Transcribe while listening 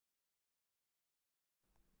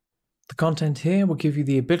The content here will give you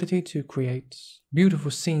the ability to create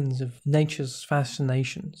beautiful scenes of nature's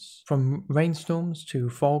fascinations, from rainstorms to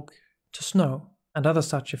fog to snow and other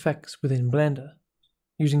such effects within Blender,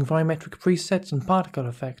 using volumetric presets and particle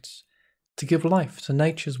effects to give life to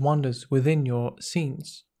nature's wonders within your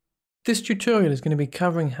scenes. This tutorial is going to be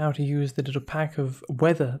covering how to use the little pack of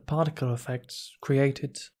weather particle effects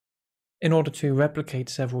created in order to replicate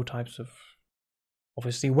several types of,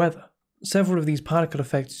 obviously, weather. Several of these particle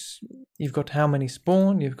effects, you've got how many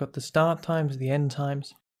spawn, you've got the start times, the end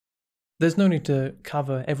times. There's no need to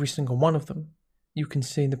cover every single one of them. You can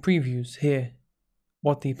see in the previews here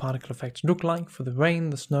what the particle effects look like for the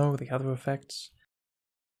rain, the snow, the other effects.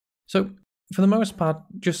 So, for the most part,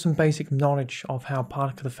 just some basic knowledge of how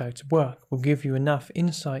particle effects work will give you enough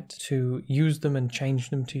insight to use them and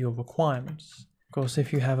change them to your requirements. Of course,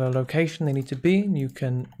 if you have a location they need to be in, you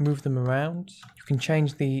can move them around. You can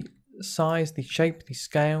change the size, the shape, the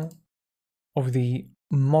scale of the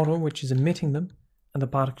model which is emitting them, and the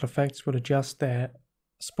particle effects will adjust their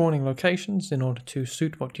spawning locations in order to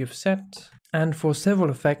suit what you've set. And for several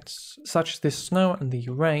effects, such as this snow and the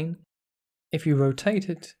rain, if you rotate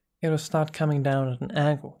it, it'll start coming down at an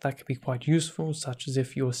angle. That could be quite useful, such as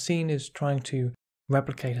if your scene is trying to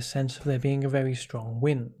replicate a sense of there being a very strong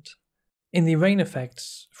wind. In the rain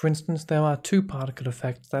effects, for instance, there are two particle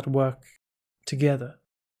effects that work together.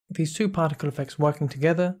 These two particle effects working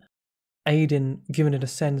together aid in giving it a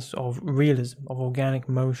sense of realism, of organic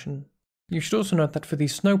motion. You should also note that for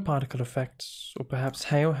these snow particle effects, or perhaps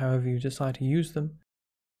hail, however you decide to use them,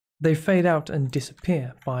 they fade out and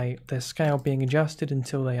disappear by their scale being adjusted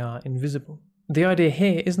until they are invisible. The idea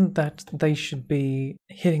here isn't that they should be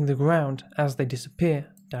hitting the ground as they disappear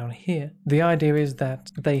down here. The idea is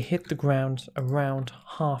that they hit the ground around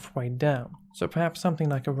halfway down, so perhaps something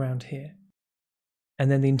like around here. And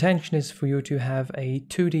then the intention is for you to have a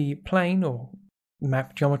 2D plane or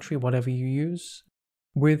map geometry, whatever you use,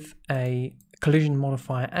 with a collision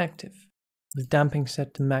modifier active, with damping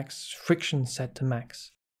set to max, friction set to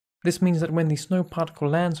max. This means that when the snow particle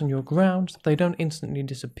lands on your ground, they don't instantly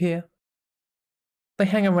disappear. They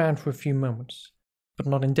hang around for a few moments, but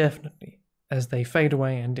not indefinitely, as they fade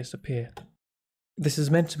away and disappear. This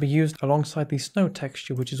is meant to be used alongside the snow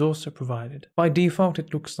texture, which is also provided. By default,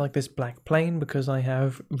 it looks like this black plane because I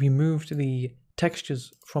have removed the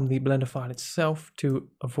textures from the Blender file itself to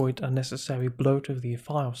avoid unnecessary bloat of the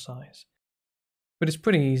file size. But it's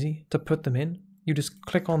pretty easy to put them in. You just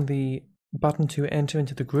click on the button to enter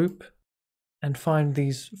into the group and find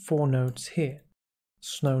these four nodes here: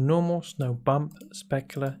 snow normal, snow bump,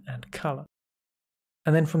 specular, and color.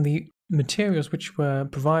 And then from the materials which were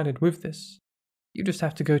provided with this, you just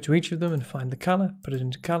have to go to each of them and find the color, put it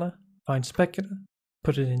into color, find specular,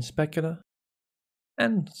 put it in specular,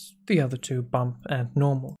 and the other two, bump and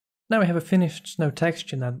normal. Now we have a finished snow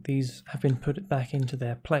texture now that these have been put back into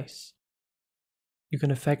their place. You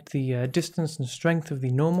can affect the distance and strength of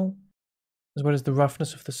the normal, as well as the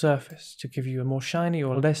roughness of the surface to give you a more shiny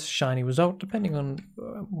or less shiny result, depending on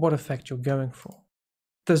what effect you're going for.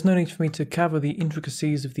 There's no need for me to cover the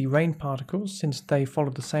intricacies of the rain particles, since they follow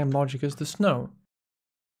the same logic as the snow.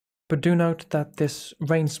 But do note that this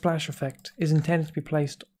rain splash effect is intended to be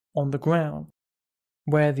placed on the ground,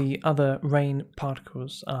 where the other rain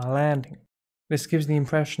particles are landing. This gives the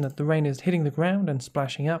impression that the rain is hitting the ground and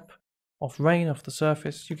splashing up, off rain off the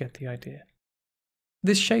surface. You get the idea.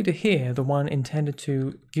 This shader here, the one intended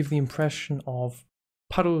to give the impression of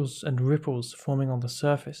puddles and ripples forming on the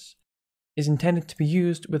surface, is intended to be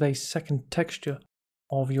used with a second texture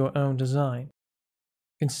of your own design.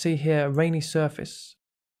 You can see here a rainy surface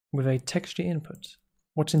with a texture input.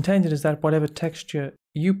 What's intended is that whatever texture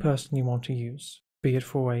you personally want to use, be it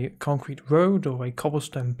for a concrete road or a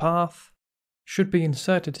cobblestone path, should be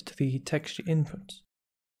inserted to the texture input.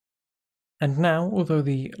 And now, although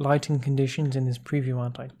the lighting conditions in this preview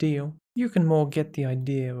aren't ideal, you can more get the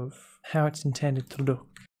idea of how it's intended to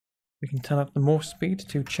look. We can turn up the morph speed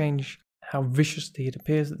to change how viciously it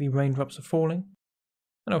appears that the raindrops are falling,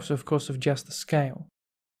 and also of course adjust the scale.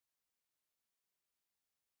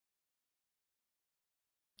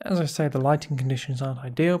 As I say, the lighting conditions aren't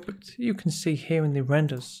ideal, but you can see here in the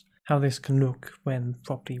renders how this can look when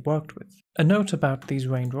properly worked with. A note about these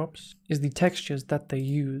raindrops is the textures that they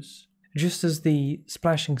use. Just as the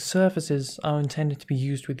splashing surfaces are intended to be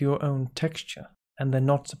used with your own texture, and they're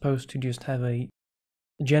not supposed to just have a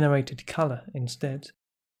generated color instead,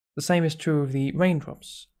 the same is true of the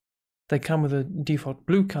raindrops. They come with a default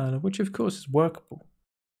blue color, which of course is workable.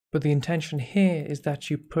 But the intention here is that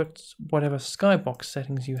you put whatever skybox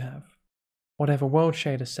settings you have, whatever world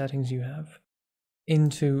shader settings you have,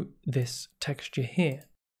 into this texture here.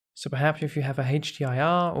 So perhaps if you have a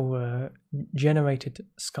HDIR or a generated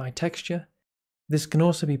sky texture, this can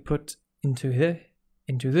also be put into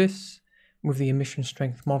this with the emission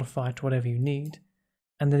strength modified to whatever you need,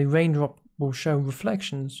 and the raindrop will show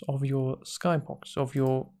reflections of your skybox, of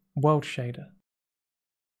your world shader,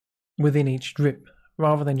 within each drip,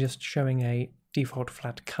 rather than just showing a default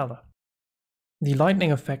flat color. The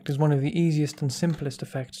lightning effect is one of the easiest and simplest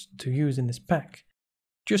effects to use in this pack.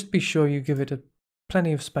 Just be sure you give it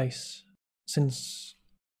plenty of space, since,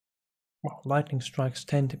 well, lightning strikes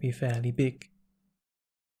tend to be fairly big.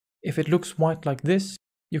 If it looks white like this,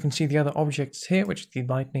 you can see the other objects here which the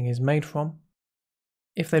lightning is made from.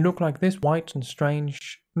 If they look like this, white and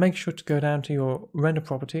strange, make sure to go down to your render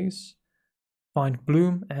properties, find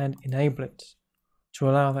bloom and enable it to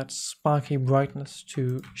allow that sparky brightness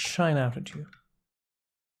to shine out at you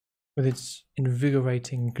with its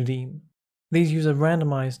invigorating gleam. These use a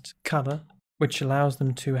randomized color which allows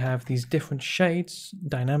them to have these different shades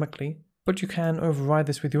dynamically, but you can override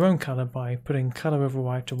this with your own color by putting color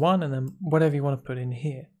override to 1 and then whatever you want to put in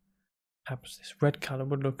here. Perhaps this red color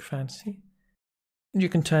would look fancy. And you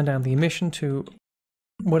can turn down the emission to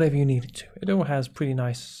whatever you need it to. It all has pretty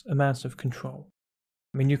nice amounts of control.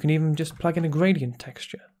 I mean, you can even just plug in a gradient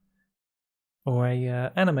texture or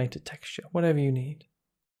a animated texture, whatever you need.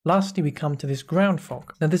 Lastly, we come to this ground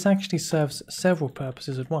fog. Now this actually serves several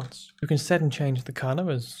purposes at once. You can set and change the color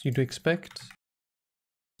as you'd expect.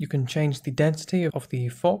 You can change the density of the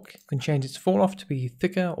fog. You can change its fall off to be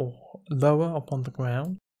thicker or lower upon the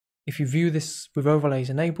ground. If you view this with overlays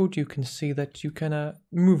enabled, you can see that you can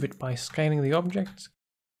move it by scaling the object,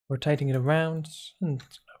 rotating it around, and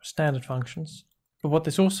standard functions. But what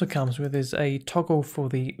this also comes with is a toggle for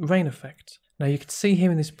the rain effect. Now you can see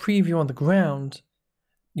here in this preview on the ground,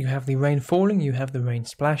 you have the rain falling, you have the rain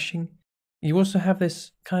splashing. You also have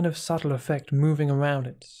this kind of subtle effect moving around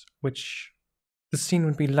it, which the scene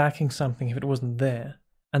would be lacking something if it wasn't there.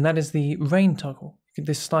 And that is the rain toggle.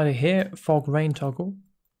 This slider here, fog rain toggle.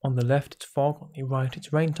 On the left it's fog, on the right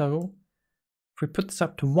it's rain toggle. If we put this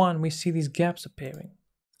up to 1, we see these gaps appearing.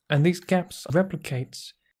 And these gaps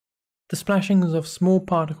replicate the splashings of small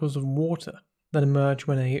particles of water that emerge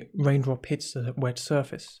when a raindrop hits a wet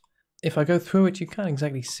surface. If I go through it, you can't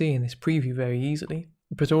exactly see in this preview very easily,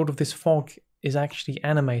 but all of this fog is actually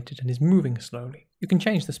animated and is moving slowly. You can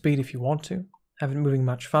change the speed if you want to, have it moving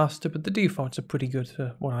much faster, but the defaults are pretty good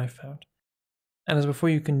for what I found. And as before,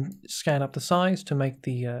 you can scale up the size to make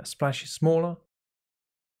the splashes smaller.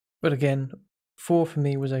 But again, 4 for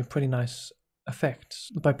me was a pretty nice effect.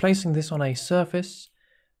 By placing this on a surface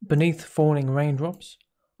beneath falling raindrops,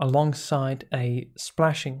 alongside a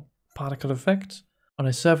splashing particle effect, on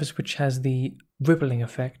a surface which has the rippling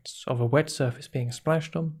effects of a wet surface being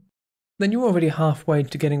splashed on, then you're already halfway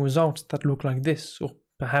to getting results that look like this, or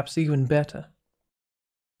perhaps even better.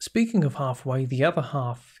 Speaking of halfway, the other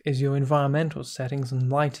half is your environmental settings and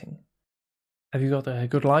lighting. Have you got a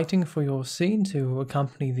good lighting for your scene to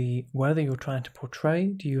accompany the weather you're trying to portray?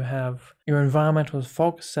 Do you have your environmental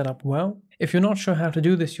fog set up well? If you're not sure how to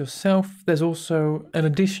do this yourself, there's also an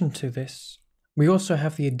addition to this. We also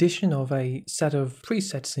have the addition of a set of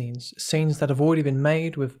preset scenes that have already been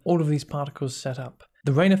made with all of these particles set up.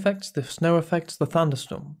 The rain effects, the snow effects, the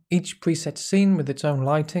thunderstorm. Each preset scene with its own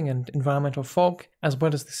lighting and environmental fog, as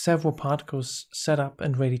well as the several particles set up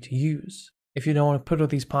and ready to use. If you don't want to put all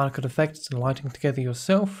these particle effects and lighting together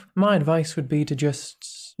yourself, my advice would be to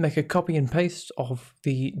just make a copy and paste of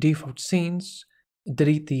the default scenes,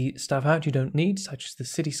 delete the stuff out you don't need, such as the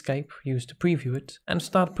cityscape used to preview it, and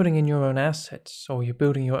start putting in your own assets, or you're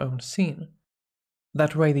building your own scene.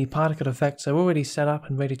 That way the particle effects are already set up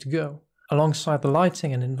and ready to go, alongside the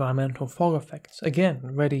lighting and environmental fog effects, again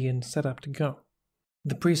ready and set up to go.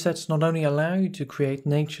 The presets not only allow you to create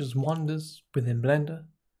nature's wonders within Blender,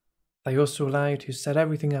 they also allow you to set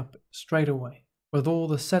everything up straight away, with all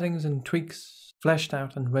the settings and tweaks fleshed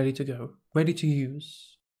out and ready to go, ready to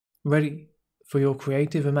use, ready for your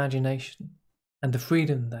creative imagination and the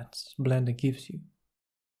freedom that Blender gives you.